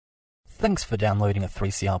Thanks for downloading a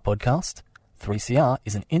 3CR podcast. 3CR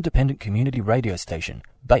is an independent community radio station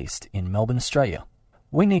based in Melbourne, Australia.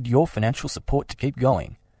 We need your financial support to keep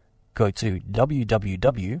going. Go to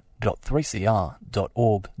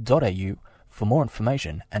www.3cr.org.au for more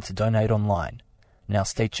information and to donate online. Now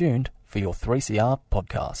stay tuned for your 3CR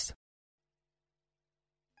podcast.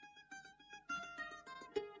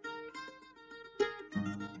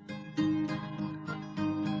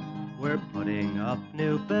 We're putting up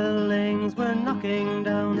new buildings, we're knocking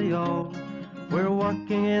down the old. We're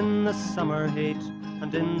working in the summer heat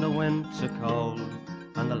and in the winter cold.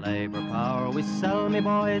 And the labour power we sell, me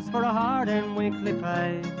boys, for a hard-earned weekly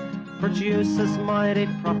pay produces mighty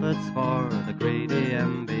profits for the greedy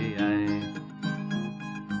MBA.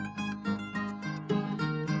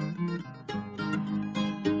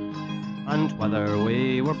 And whether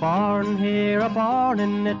we were born here or born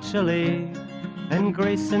in Italy, in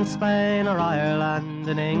Greece, in Spain or Ireland,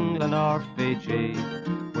 in England or Fiji,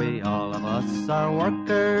 we all of us are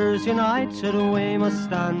workers, united we must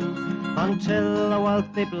stand, until the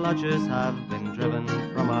wealthy bludgers have been driven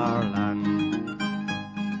from our land.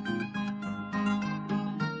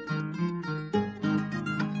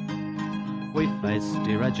 We faced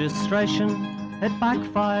deregistration, it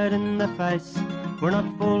backfired in the face. We're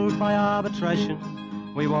not fooled by arbitration,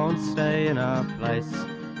 we won't stay in our place.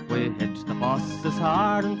 We hit the bosses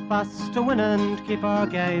hard and fast to win and keep our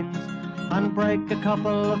gains, and break a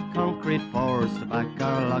couple of concrete pours to back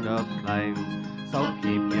our log of claims. So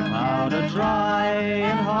keep your powder dry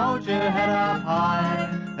and hold your head up high.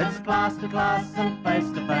 It's class to class and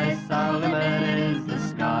face to face, our limit is the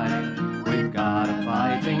sky. We've got a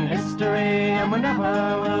fighting history and we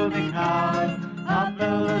never will be cowed. Our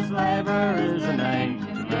builders' labour is a name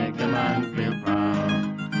to make a man feel proud.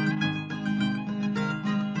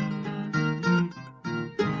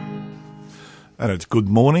 And it's good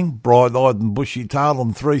morning, bright-eyed and bushy-tailed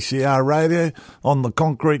on 3CR radio on the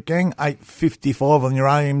Concrete Gang, 8:55 on your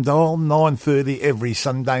AM dial, 9:30 every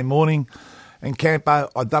Sunday morning. And Campo,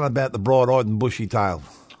 I don't know about the bright-eyed and bushy-tailed.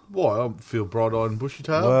 Why? I feel bright-eyed and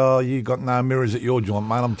bushy-tailed. Well, you got no mirrors at your joint,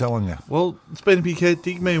 mate, I'm telling you. Well, it's been a big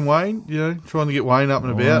hectic, me and Wayne, trying to get Wayne up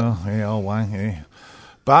and about. Yeah, old Wayne, yeah.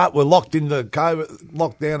 But we're locked into COVID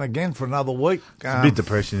lockdown again for another week. It's a bit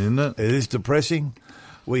depressing, isn't it? It is depressing.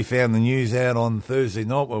 We found the news out on Thursday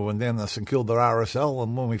night. We went down to St Kilda RSL,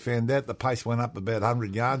 and when we found out, the pace went up about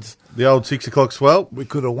 100 yards. The old 6 o'clock swell. We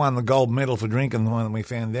could have won the gold medal for drinking when we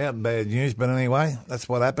found out. Bad news, but anyway, that's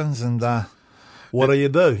what happens. And what do? You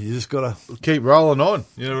just got to keep rolling on.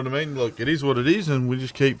 You know what I mean? Look, it is what it is, and we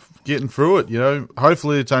just keep getting through it.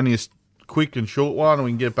 Hopefully it's only a quick and short one, and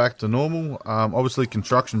we can get back to normal. Obviously,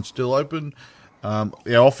 construction's still open. Our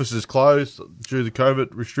office is closed due to the COVID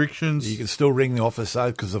restrictions. You can still ring the office though,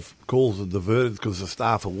 because the calls are diverted because the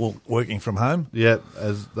staff are working from home. Yeah,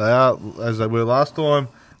 as they were last time.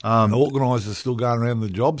 The organisers still going around the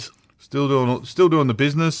jobs, still doing the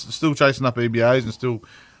business, still chasing up EBAs and still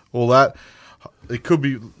all that. It could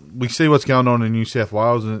be. We see what's going on in New South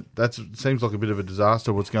Wales, and it seems like a bit of a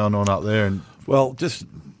disaster. What's going on up there? And well, just.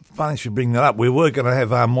 Funny you should bring that up. We were going to have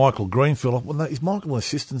Michael Greenfield. Well, no, is Michael an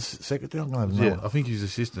assistant secretary? I think he's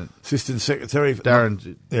assistant. Assistant secretary.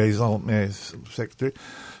 Darren. Yeah, he's secretary.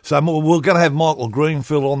 So we're going to have Michael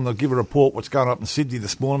Greenfield on to give a report what's going up in Sydney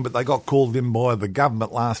this morning, but they got called in by the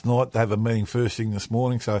government last night to have a meeting first thing this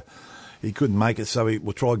morning, so he couldn't make it. So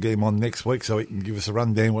we'll try to get him on next week so he can give us a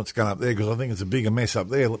rundown what's going up there, because I think it's a bigger mess up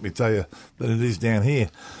there, let me tell you, than it is down here.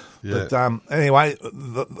 Yeah. But anyway,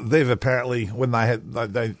 they've apparently, when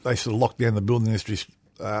they sort of locked down the building industry,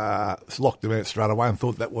 locked them out straight away and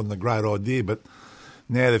thought that wasn't a great idea. But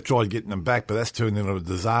now they've tried getting them back, but that's turned into a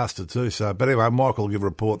disaster too. So, but anyway, Michael will give a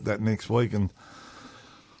report that next week, and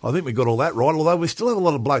I think we got all that right. Although we still have a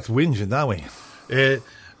lot of blokes whinging, don't we? Yeah.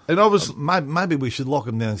 And obviously, maybe we should lock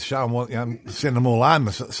them down and show them what, send them all home,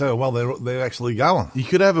 so well they're actually going. You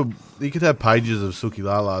could have pages of sookie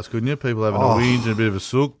lalas, couldn't you? People having a whinge and a bit of a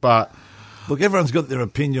sook, but look, everyone's got their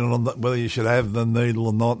opinion on whether you should have the needle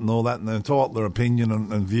or not, and all that, and they're entitled to their opinion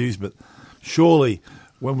and views. But surely,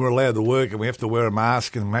 when we're allowed to work and we have to wear a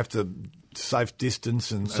mask and we have to safe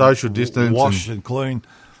distance and social distance, wash and clean,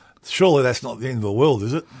 surely that's not the end of the world,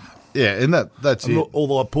 is it? Yeah, and that's it.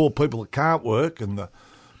 All the poor people that can't work and the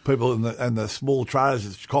people in the small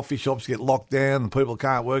traders, coffee shops get locked down, and people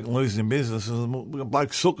can't work and losing their business. And we've got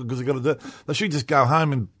blokes sooking because they've got to do it. They should just go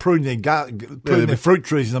home and prune their fruit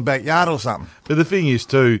trees in the backyard or something. But the thing is,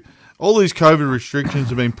 too, all these COVID restrictions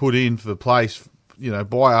have been put in for place,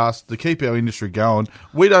 by us to keep our industry going.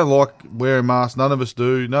 We don't like wearing masks. None of us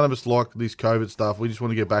do. None of us like this COVID stuff. We just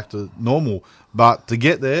want to get back to normal. But to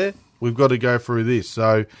get there, we've got to go through this.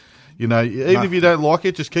 So, You know, even if you don't like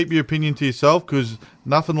it, just keep your opinion to yourself, because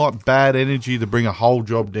nothing like bad energy to bring a whole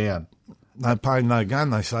job down. No pain, no gain,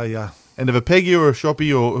 they say. And if a Peggy or a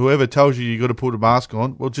Shoppy or whoever tells you got to put a mask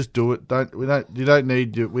on, well, just do it. They don't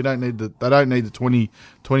need the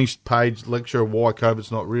 20-page lecture of why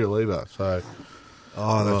COVID's not real either. So,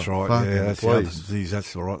 that's right. Yeah, that's the other disease.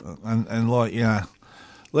 That's all right. And like, you know,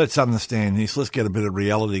 let's understand this. Let's get a bit of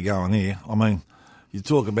reality going here. I mean, you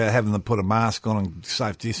talk about having to put a mask on and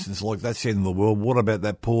safe distance, like that's the end of the world. What about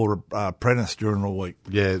that poor apprentice during the week?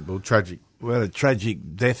 Yeah, well, tragic. We had a tragic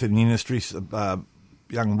death in the industry.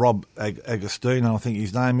 Young Rob Agostino, I think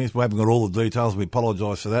his name is. We haven't got all the details. We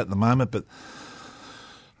apologise for that at the moment. But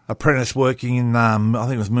apprentice working in, I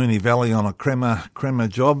think it was Moonee Valley on a crema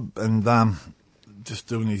job, and just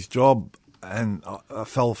doing his job, and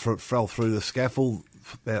fell through the scaffold.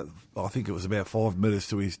 I think it was about 5 metres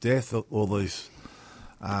to his death. All these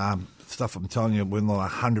stuff I'm telling you, we're not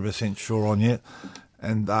 100% sure on yet.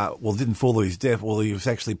 And didn't fall to his death. Well, he was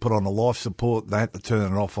actually put on a life support. They had to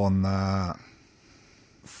turn it off on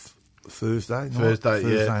Thursday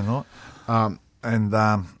night. And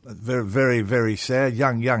very, very, very sad.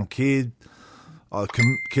 Young kid.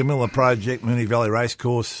 Camilla Project, Moonee Valley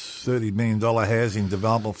Racecourse, $30 million housing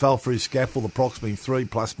development. Fell through his scaffold, approximately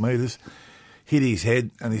 3+ metres. Hit his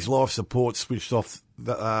head, and his life support switched off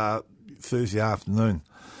Thursday afternoon.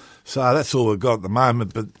 So that's all we've got at the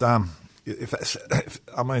moment. But for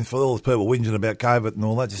all the people whinging about COVID and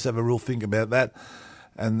all that, just have a real think about that.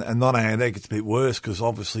 And not only that, it gets a bit worse, because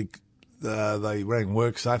obviously they rang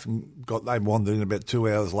WorkSafe and they wandered in about 2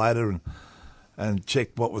 hours later and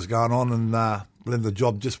checked what was going on, and then the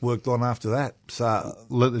job just worked on after that. So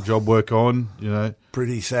let the job work on, you know.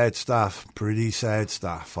 Pretty sad stuff. I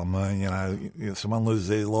mean, you know, someone loses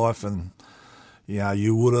their life, and you know,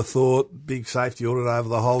 you would have thought big safety audit over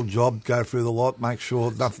the whole job, go through the lot, make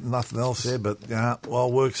sure nothing else there. But you know,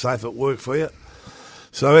 well, WorkSafe at work for you.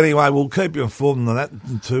 So anyway, we'll keep you informed on that.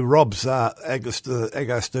 And to Rob's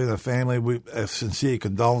Agostino family, we have sincere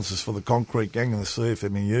condolences for the Concrete Gang and the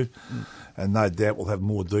CFMEU, and no doubt we'll have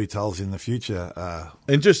more details in the future.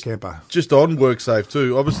 And just Kemper. Just on WorkSafe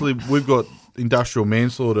too, obviously we've got industrial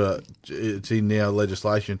manslaughter. It's in our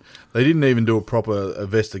legislation. They didn't even do a proper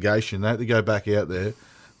investigation. They had to go back out there.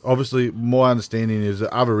 Obviously, my understanding is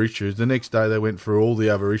that other issues. The next day, they went through all the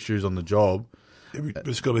other issues on the job. We've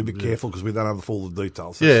just got to be a bit careful, because we don't have the full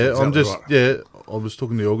details. That's I was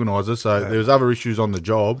talking to the organiser, so there was other issues on the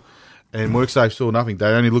job, and WorkSafe saw nothing. They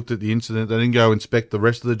only looked at the incident. They didn't go inspect the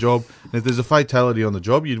rest of the job. And if there's a fatality on the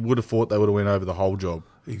job, you would have thought they would have went over the whole job.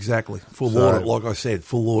 Exactly. Full audit, like I said,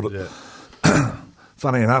 full audit. Yeah.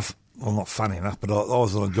 Funny enough, well, not funny enough, but I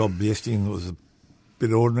was on a job yesterday, and it was a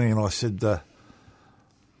bit ordinary, and I said they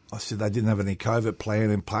didn't have any COVID plan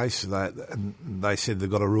in place. And they said they've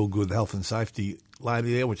got a real good health and safety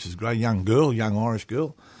lady there, which is great, young Irish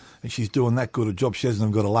girl, and she's doing that good a job. She hasn't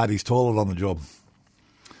even got a ladies' toilet on the job.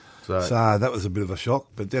 So that was a bit of a shock.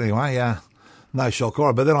 But anyway, no shock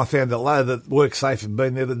horror. But then I found out later that WorkSafe had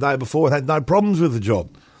been there the day before and had no problems with the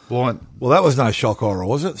job. Blind. Well, that was no shock horror,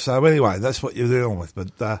 was it? So anyway, that's what you're dealing with.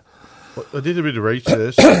 But I did a bit of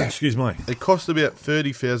research. Excuse me. It cost about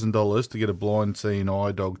 $30,000 to get a blind seeing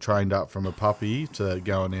eye dog trained up from a puppy to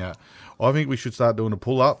going out. I think we should start doing a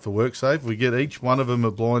pull-up for WorkSafe. We get each one of them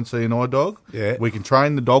a blind seeing eye dog. Yeah. We can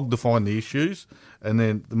train the dog to find the issues, and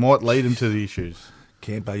then they might lead them to the issues.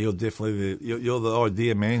 Camper, you're definitely you're the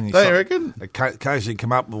idea man. Don't you reckon? Occasionally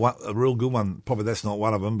come up with a real good one. Probably that's not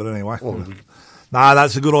one of them, but anyway. No,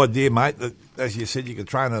 that's a good idea, mate. As you said, you could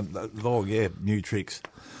train a dog. Yeah, new tricks.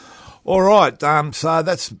 All right, so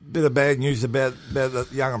that's a bit of bad news about the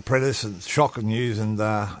young apprentice, and shocking news. And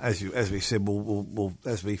as we said, we'll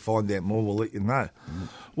as we find out more, we'll let you know.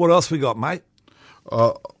 What else we got, mate?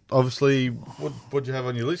 Obviously, what'd you have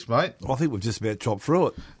on your list, mate? I think we've just about chopped through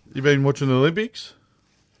it. You been watching the Olympics?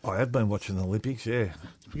 I have been watching the Olympics. Yeah,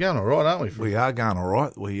 we're going all right, aren't we? We are going all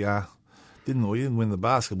right. We didn't win the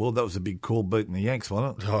basketball. That was a big call, beating the Yanks,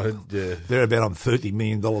 wasn't it? Oh, yeah. They're about on $30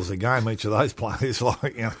 million a game, each of those players.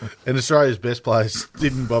 Like, you know. And Australia's best players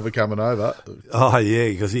didn't bother coming over. Oh, yeah,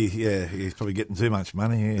 because he's probably getting too much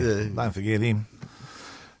money. Yeah. Don't forget him.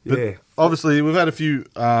 But obviously, we've had a few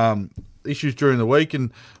issues during the week,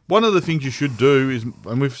 and one of the things you should do is,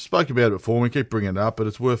 and we've spoken about it before, we keep bringing it up, but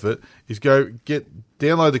it's worth it, is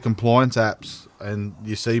download the compliance apps and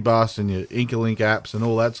your CBUS and your Incolink apps and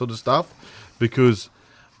all that sort of stuff, because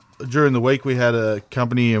during the week we had a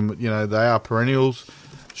company, and they are perennials,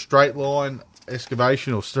 Straight Line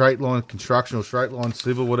Excavation or Straight Line Construction or Straight Line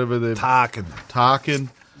Civil, whatever they're... Tarkin.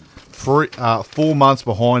 4 months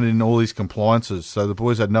behind in all these compliances. So the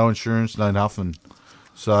boys had no insurance, no nothing.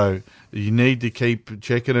 So you need to keep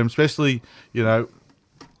checking them, especially, if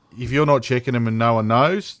you're not checking them and no one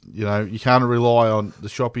knows, you can't rely on the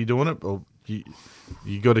shoppy doing it, or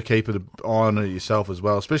you got to keep an eye on it yourself as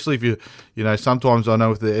well. Especially if sometimes I know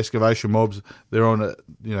with the excavation mobs, they're on a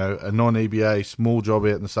non-EBA small job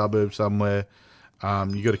out in the suburbs somewhere.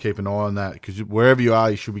 You got to keep an eye on that, because wherever you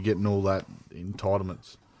are, you should be getting all that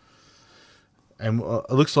entitlements. And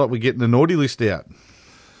it looks like we're getting the naughty list out.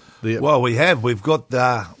 Well, we have. We've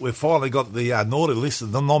finally got the naughty list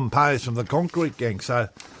of the non-payers from the Concrete Gang. So,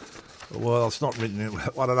 well, it's not written.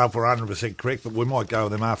 I don't know if we're 100% correct, but we might go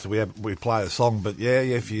with them after we play a song. But yeah,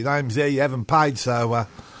 if your name's there, you haven't paid. So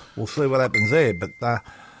we'll see what happens there. But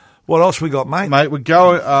what else we got, mate? Mate, we're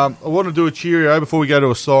going. I want to do a cheerio before we go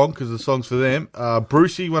to a song, because the song's for them.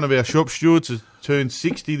 Brucey, one of our shop stewards, has turned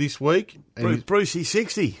 60 this week. Brucey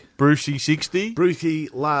 60. Brucey 60. Brucey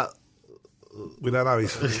we don't know.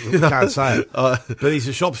 We can't say it. But he's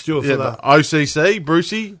a shop steward for the OCC,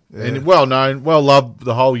 Brucey, and well known, well loved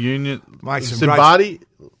the whole union. Made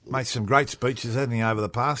some great speeches, hasn't he, over the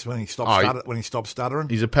past when he stopped stuttering.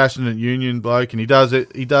 He's a passionate union bloke, and he does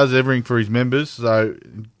everything for his members. So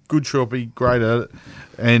good shoppy, great at it.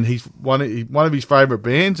 And he's one of his favourite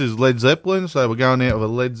bands is Led Zeppelin. So we're going out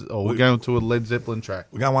with we're going to a Led Zeppelin track.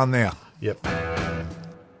 We're going one now. Yep.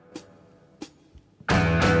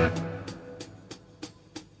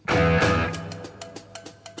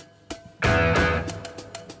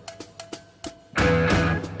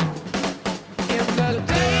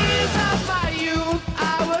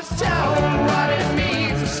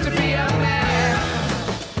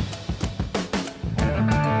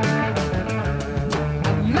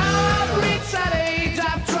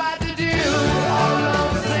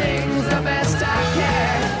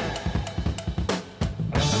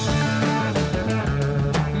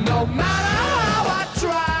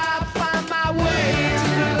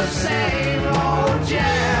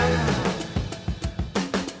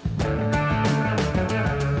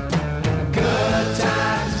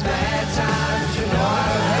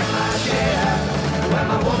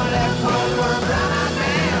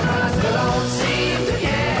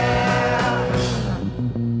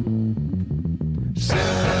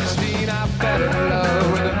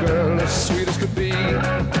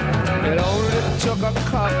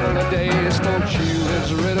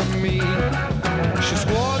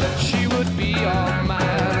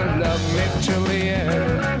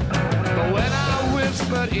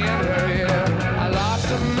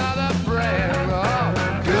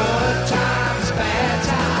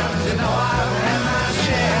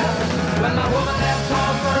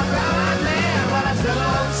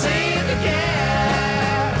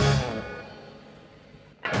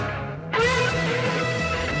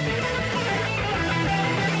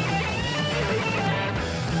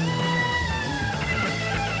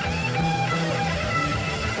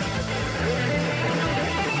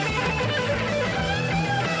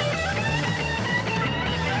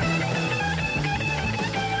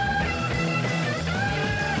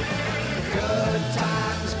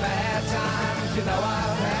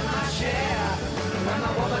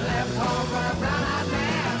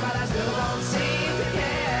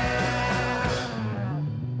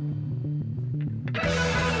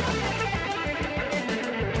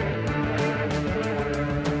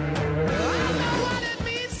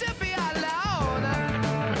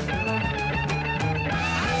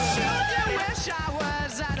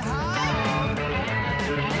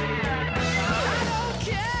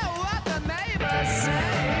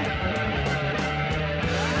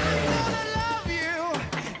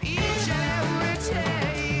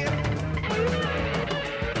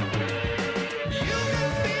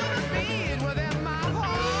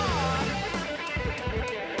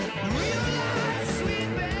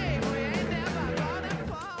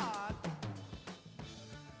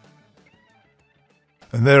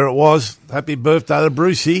 And there it was. Happy birthday to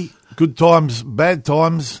Brucey. Good times, bad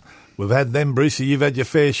times. We've had them, Brucey. You've had your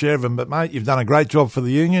fair share of them. But, mate, you've done a great job for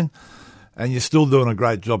the union, and you're still doing a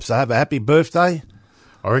great job. So have a happy birthday.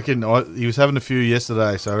 I reckon he was having a few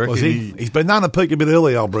yesterday, so I reckon was he? He's been known to peak a bit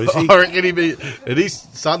early, old Brucey. I reckon it is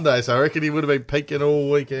Sunday, so I reckon he would have been peaking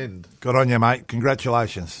all weekend. Good on you, mate.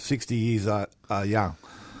 Congratulations. 60 years young.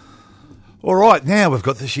 All right, now we've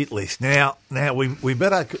got the shit list. Now we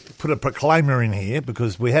better put a proclaimer in here,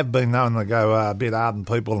 because we have been known to go a bit hard on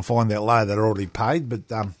people and find out later that are already paid. But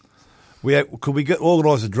could we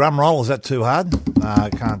organise a drum roll? Is that too hard? No, I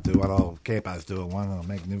can't do it. Campo's doing one. Oh,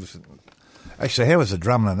 magnificent. Actually, how was the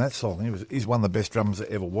drumming in that song? He's one of the best drummers that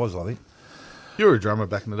ever was, I think. You were a drummer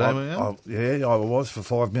back in the day, weren't you? Yeah, I was for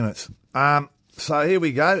 5 minutes. So here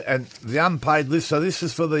we go, and the unpaid list. So this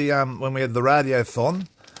is for the when we had the radiothon,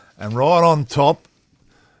 and right on top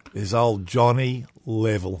is old Johnny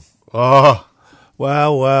Level. Oh,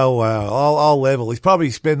 Well. Old Level. He's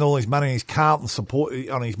probably spent all his money on his Carlton support,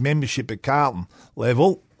 on his membership at Carlton.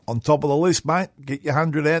 Level, on top of the list, mate. Get your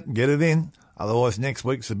 100 out and get it in. Otherwise, next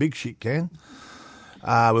week's the big shit can.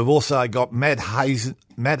 We've also got Matt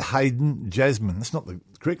Hayden, Jasmine. That's not the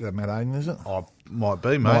cricketer, Matt Hayden, is it? oh, might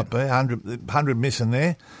be, mate. Might be. 100 missing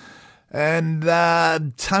there. And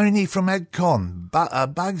Tony from Adcon,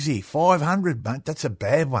 Bugsy, 500, mate. That's a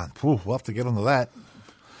bad one. We'll have to get onto that.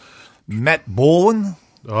 Matt Bourne,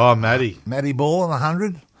 Oh, Matty. Matty Bourne,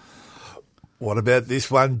 100. What about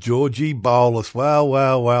this one, Georgie Bolus? Well,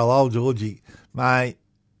 old Georgie, mate.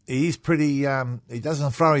 He's pretty. He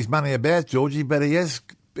doesn't throw his money about, Georgie, but he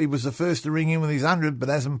was the first to ring in with his 100, but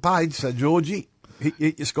hasn't paid. So Georgie,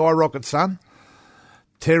 hit your skyrocket, son.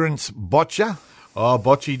 Terence Botcher, Oh,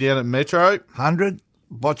 Bocce down at Metro. 100.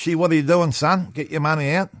 Botchy, what are you doing, son? Get your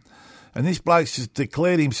money out. And this bloke's just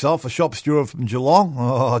declared himself a shop steward from Geelong.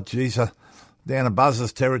 Oh, jeez, down in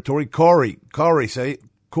Buzzers territory. Corey.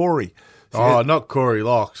 Oh, not Corey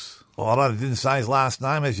Locks. Oh, I didn't say his last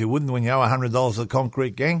name, as you wouldn't when you owe $100 to the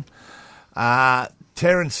Concrete Gang.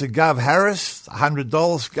 Terence Gov Harris, $100.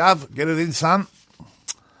 Gov, get it in, son.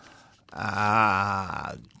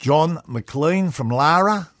 John McLean from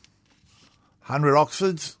Lara, 100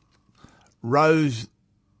 Oxfords. Rose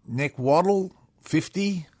Neck Waddle,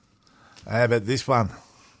 50. How about this one?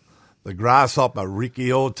 The Grasshopper,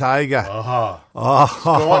 Ricky Ortega.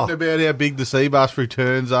 Talking about how big the sea bass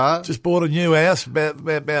returns are. Just bought a new house, about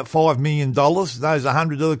 $5 million. Those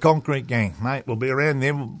 100 to the Concrete Gang, mate. We'll be around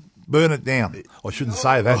there. We'll burn it down. I shouldn't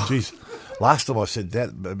say that. Jeez. Last time I said that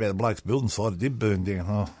about a bloke's building site, it did burn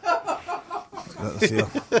down. I'll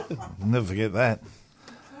never forget that.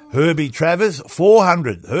 Herbie Travers,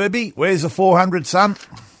 400. Herbie, where's the 400, son?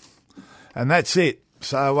 And that's it.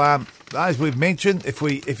 So those we've mentioned, if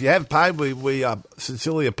you have paid, we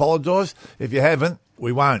sincerely apologise. If you haven't,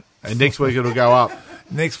 we won't. And next week it'll go up.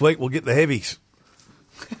 Next week we'll get the heavies.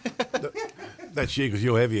 That's you because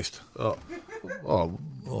you're heaviest. Oh,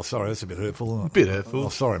 sorry, that's a bit hurtful, isn't it? a bit hurtful. Oh,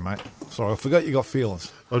 sorry, mate. Sorry, I forgot you got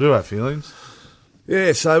feelings. I do have feelings.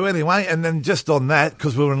 Yeah, so anyway, and then just on that,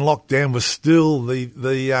 because we were in lockdown, was still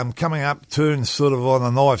the coming up turn sort of on a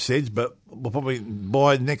knife's edge, but we'll probably,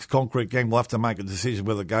 by next Concrete Gang, we'll have to make a decision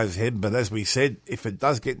whether it goes ahead. But as we said, if it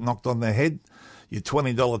does get knocked on the head, your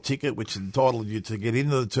 $20 ticket, which entitles you to get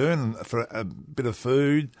into the turn for a bit of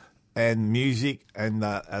food and music and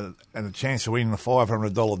a chance to win the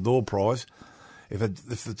 $500 door prize. If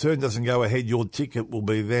the turn doesn't go ahead, your ticket will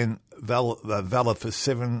be then valid for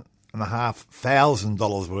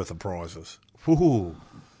 $7,500 worth of prizes. Ooh.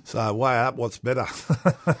 So way up, what's better?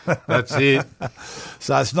 That's it.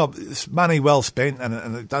 So it's money well spent,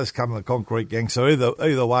 and it does come to the Concrete Gang. So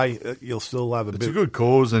either way, you'll still have It's a good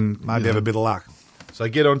cause, and maybe have a bit of luck. So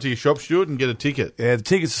get onto your shop steward and get a ticket. Yeah, the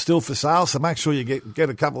tickets are still for sale, so make sure you get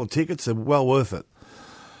a couple of tickets. They're well worth it.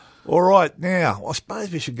 All right, now, I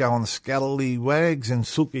suppose we should go on the Scally Wags and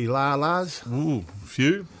Suki Lalas. Ooh, a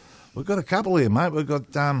few. We've got a couple here, mate. We've got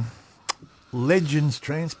Legends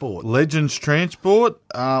Transport. Legends Transport.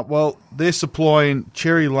 Well, they're supplying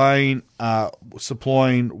Cherry Lane,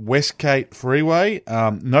 supplying Westgate Freeway.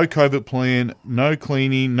 No COVID plan, no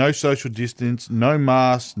cleaning, no social distance, no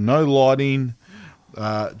mask, no lighting.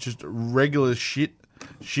 Just regular shit.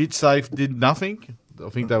 Shit safe did nothing. I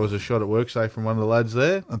think that was a shot at WorkSafe from one of the lads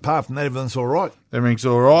there. Apart from that, everything's all right. Everything's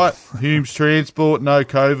all right. Humes Transport, no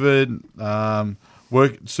COVID.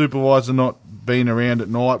 Work supervisor not being around at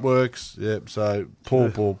night works. Yep. So poor.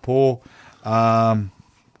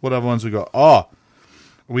 What other ones we got? Oh,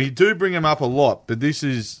 we do bring them up a lot, but this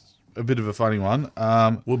is a bit of a funny one.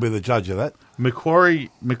 We'll be the judge of that. Macquarie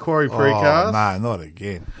Precast. Oh, no, not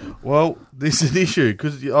again. Well, this is an issue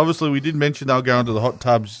because obviously we did mention they were going to the hot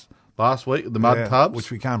tubs last week, the mud tubs,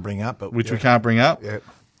 which we can't bring up. But we can't bring up. Yeah.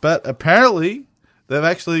 But apparently they've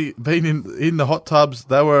actually been in the hot tubs.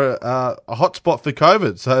 They were a hot spot for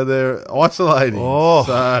COVID, so they're isolating. Oh.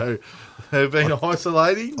 So they've been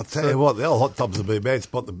isolating. I'll tell you what, the old hot tubs would be a bad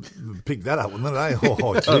spot to pick that up, wouldn't it?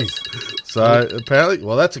 Oh, jeez. So apparently,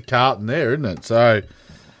 well, that's a Carlton there, isn't it? So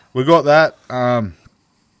we've got that.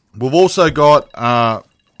 We've also got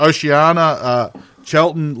Oceana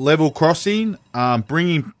Chelton level crossing,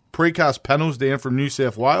 bringing precast panels down from New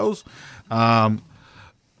South Wales.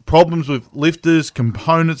 Problems with lifters,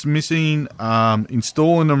 components missing,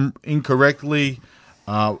 installing them incorrectly,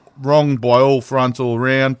 wrong by all fronts all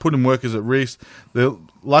around, putting workers at risk. They're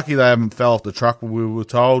lucky they haven't fell off the truck, we were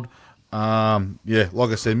told. Yeah, like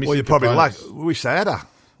I said, missing Well, you're probably components. lucky. Wish they had her.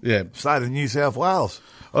 Yeah, State of New South Wales.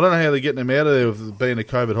 I don't know how they're getting them out of there with being a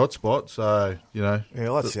COVID hotspot. So Yeah,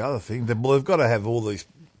 well, that's the other thing. They've got to have all these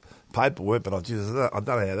paperwork, but I don't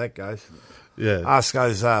know how that goes. yeah,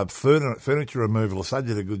 Asco's furniture removal, they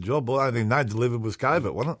did a good job. But the only thing they delivered was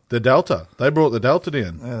COVID, wasn't it? the Delta. They brought the Delta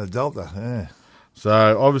down. Yeah, the Delta, yeah. So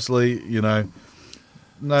obviously, no.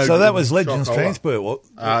 So that was shot Legends collar. Transport,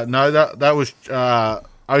 what? No, that was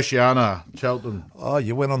Oceania, Cheltenham. Oh,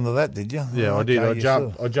 you went on to that, did you? Yeah, Oh, I did. okay, I you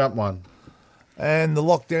jumped. saw. I jumped one. And the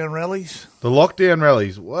lockdown rallies? The lockdown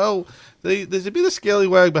rallies. Well, there's a bit of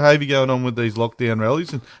scallywag behaviour going on with these lockdown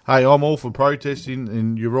rallies. And hey, I'm all for protesting,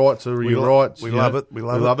 and your rights are your rights. We you love know. it. We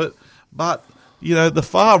love it. But the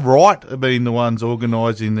far right have been the ones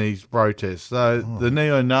organising these protests. So the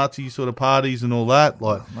neo-Nazi sort of parties and all that,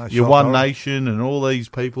 like No your shock, One Oren. Nation and all these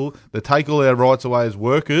people that take all our rights away as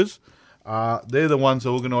workers. They're the ones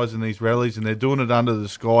organising these rallies, and they're doing it under the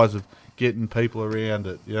disguise of getting people around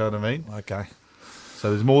it. You know what I mean? Okay. So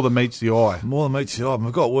there's more than meets the eye. More than meets the eye.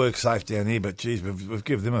 We've got work safe down here, but geez, we've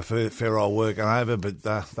given them a fair old working over, but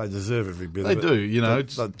they deserve every bit They of it. do,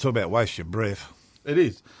 it's, Talk about waste your breath. it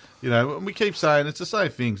is. And we keep saying it's the same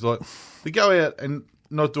things. Like, they go out and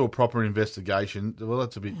not do a proper investigation. Well,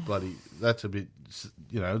 that's a bit,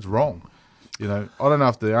 it's wrong. I don't know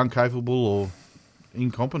if they're incapable or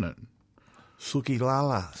incompetent. Suki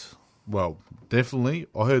Lalas. Well, definitely.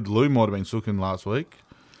 I heard Lou might have been sooking last week.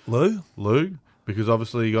 Lou? Because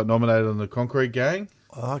obviously he got nominated on the Concrete Gang.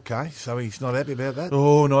 Okay, so he's not happy about that.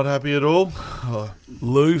 Oh, not happy at all.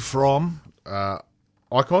 Lou from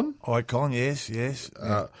Icon. Icon, yes.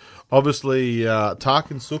 Obviously,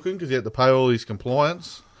 Tarkin's sooking because he had to pay all his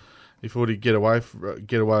compliance. He thought he'd get away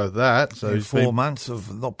with that. So he's 4 months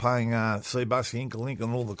of not paying Seabus, Inklink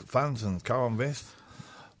and all the funds and co-invest.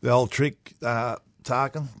 The old trick,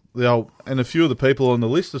 Tarkin. And a few of the people on the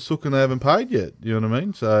list are sooking they haven't paid yet. You know what I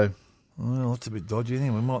mean? So Well, that's a bit dodgy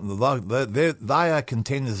anyway. They are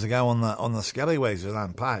contenders to go on the scallywags that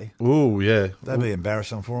don't pay. oh yeah, That'd be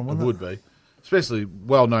embarrassing for them, it wouldn't would be, especially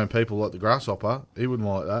well-known people like the Grasshopper. He wouldn't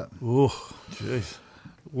like that. Oh, jeez.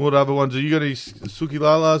 What other ones? Have you got any Suki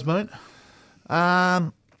Lalas, mate?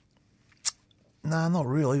 No, not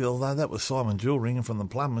really. Although that was Simon Jewell ringing from the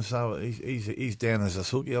plumbers, so he's down as a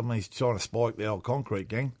Suki. I mean, he's trying to spike the old Concrete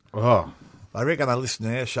Gang. Oh, I reckon they listen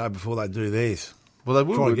to our show before they do theirs. well, they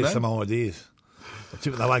would, Trying to get wouldn't some ideas. I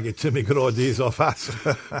think they won't get too many good ideas off us.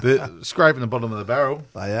 they? They're scraping the bottom of the barrel.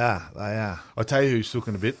 They are. I tell you who's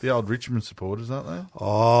sooking a bit. The old Richmond supporters, aren't they?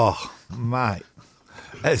 Oh, mate.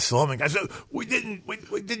 As Simon goes, we didn't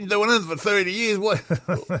do anything for 30 years. What?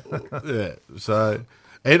 Yeah. So,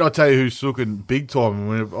 and I tell you who's sooking big time.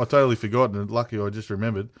 I totally forgotten, and lucky I just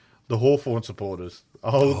remembered. The Hawthorn supporters.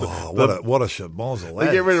 What a shabozzle.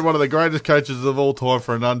 They get rid of one of the greatest coaches of all time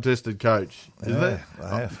for an untested coach, isn't Yeah, it? they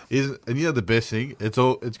have. And you know the best thing?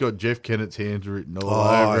 It's got Jeff Kennett's hands written all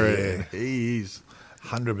Oh, over yeah. it. He is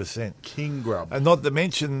 100%. king grub. And not to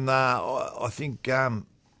mention, I think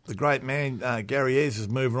the great man, Gary Ayres, is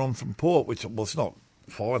moving on from Port, which, well, it's not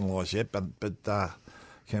finalised yet, but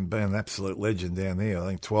can be an absolute legend down there. I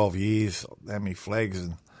think 12 years, how many flags,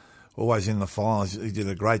 and always in the finals. He did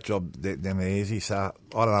a great job down there, Ayres. So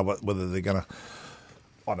I don't know whether they're going to,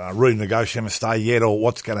 renegotiate him to stay yet or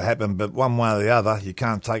what's going to happen, but one way or the other, you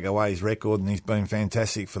can't take away his record, and he's been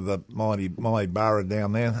fantastic for the mighty borough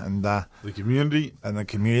down there, and The community. and the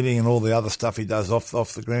community and all the other stuff he does off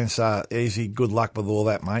the ground. So easy, good luck with all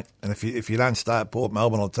that, mate. And if you don't stay at Port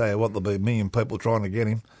Melbourne, I'll tell you what, there'll be a million people trying to get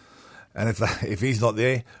him. And if he's not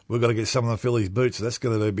there, we've got to get someone to fill his boots. So that's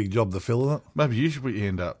going to be a big job to fill, isn't it? Maybe you should put your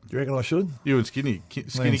hand up. Do you reckon I should? You and Skinny.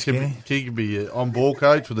 Skinny Skinny. can be an on-ball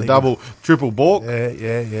coach with a double, triple balk.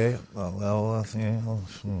 Yeah.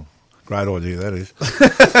 Great idea, that is.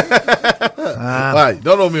 Hey,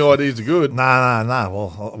 not all my ideas are good. No.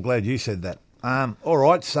 Well, I'm glad you said that. All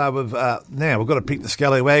right, so now we've got to pick the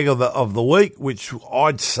scallywag of the week, which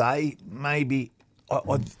I'd say maybe I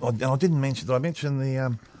didn't mention. Did I mention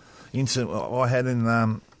the incident I had in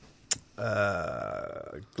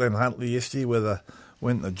Glen Huntley yesterday, where they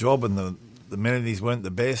went the job and the amenities weren't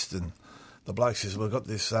the best, and the bloke says, "We've got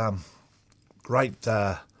this great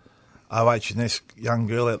OH&S young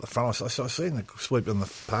girl out the front." I seen her sweeping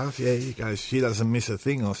the path. Yeah, he goes, "She doesn't miss a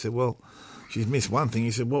thing." I said, "Well, she's missed one thing."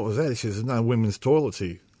 He said, "What was that?" He says, "There's no women's toilets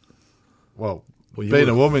here." Well, you being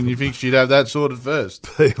a would- woman, you think she'd have that sorted first.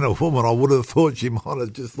 Being a woman, I would have thought she might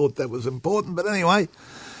have just thought that was important. But anyway,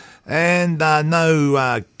 And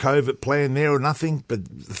no COVID plan there or nothing. But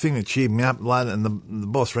the thing that cheered me up later, and the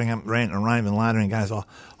boss rang up Rant and Raven later and goes, I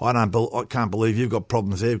can't believe you've got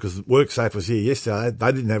problems there, because WorkSafe was here yesterday.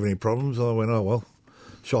 They didn't have any problems. I went, oh, well,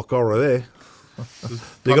 shock horror there.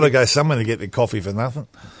 You've got to go somewhere to get the coffee for nothing.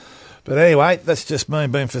 But anyway, that's just me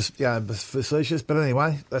being facetious. But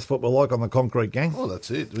anyway, that's what we're like on the Concrete Gang. Oh, that's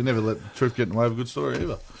it. We never let the truth get in the way of a good story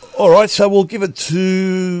either. All right, so we'll give it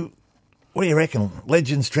to, what do you reckon,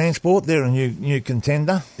 Legends Transport. They're a new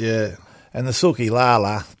contender. Yeah. And the Silky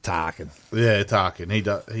Lala, Tarkin. Yeah, Tarkin. He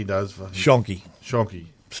does. Shonky. Shonky.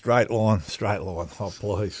 Straight line. Oh,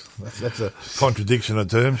 please. That's a contradiction of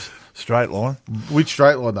terms. Straight line. Which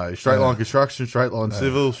straight line, though? Straight line construction, straight line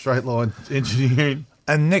civil, straight line engineering.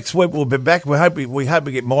 And next week we'll be back. We hope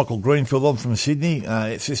we get Michael Greenfield on from Sydney,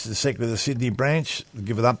 Assistant Secretary of the Sydney branch, to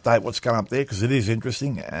give an update what's going up there, because it is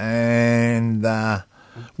interesting. And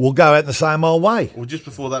we'll go out in the same old way. Well, just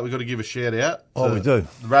before that, we've got to give a shout out. Oh, we do.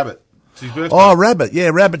 Rabbit. It's his birthday. Oh, Rabbit. Yeah,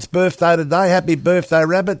 Rabbit's birthday today. Happy birthday,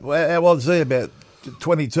 Rabbit. How old is he? About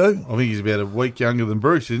 22? I think he's about a week younger than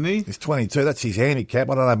Bruce, isn't he? He's 22. That's his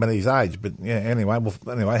handicap. I don't know about his age, but yeah. Anyway,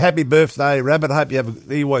 happy birthday, Rabbit. Hope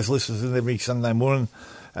he always listens in every Sunday morning.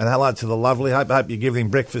 And hello to the lovely. Hope you're giving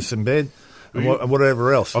him breakfast in bed and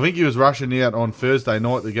whatever else. I think he was rushing out on Thursday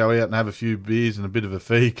night to go out and have a few beers and a bit of a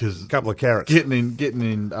fee, because a couple of carrots. Getting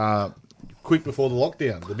in quick before the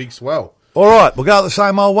lockdown, the big swell. All right, we'll go the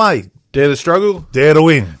same old way. Dare to struggle, dare to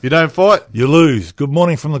win. You don't fight, you lose. Good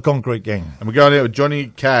morning from the Concrete Gang. And we're going out with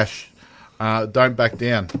Johnny Cash. Don't back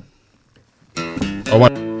down.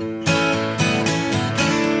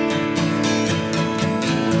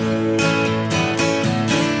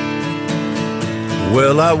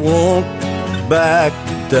 Well, I won't back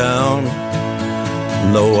down.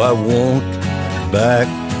 No, I won't back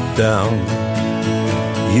down.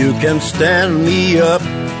 You can stand me up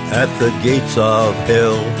at the gates of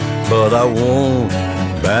hell, but I won't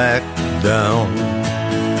back down.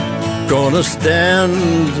 Gonna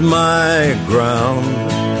stand my ground,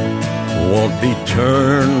 won't be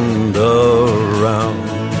turned around.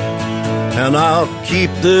 And I'll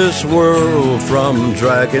keep this world from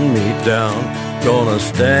dragging me down. Gonna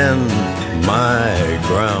stand my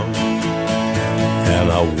ground,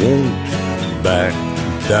 and I won't back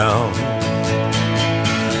down.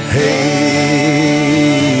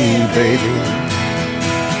 Hey, baby,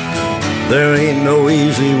 there ain't no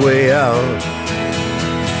easy way out.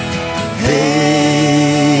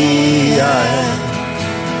 Hey, I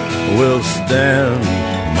will stand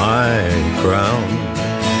my ground,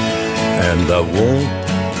 and I won't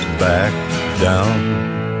back down.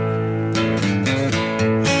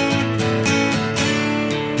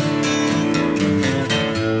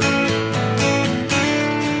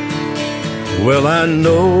 Well, I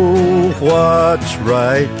know what's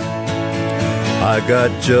right. I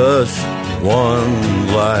got just one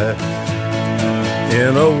life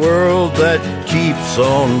in a world that keeps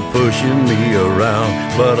on pushing me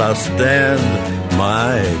around, but I stand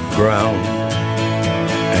my ground,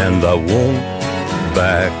 and I won't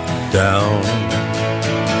back down.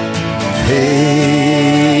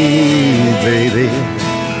 Hey, baby,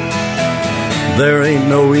 there ain't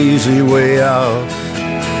no easy way out.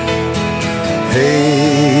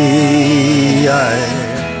 Hey, I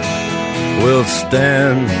will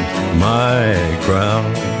stand my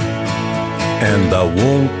ground, and I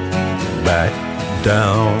won't back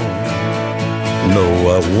down. No,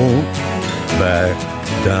 I won't back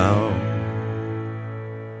down.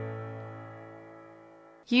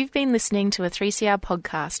 You've been listening to a 3CR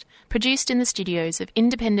podcast produced in the studios of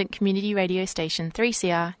independent community radio station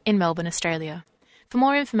 3CR in Melbourne, Australia. For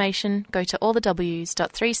more information, go to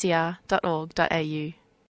allthews.3cr.org.au.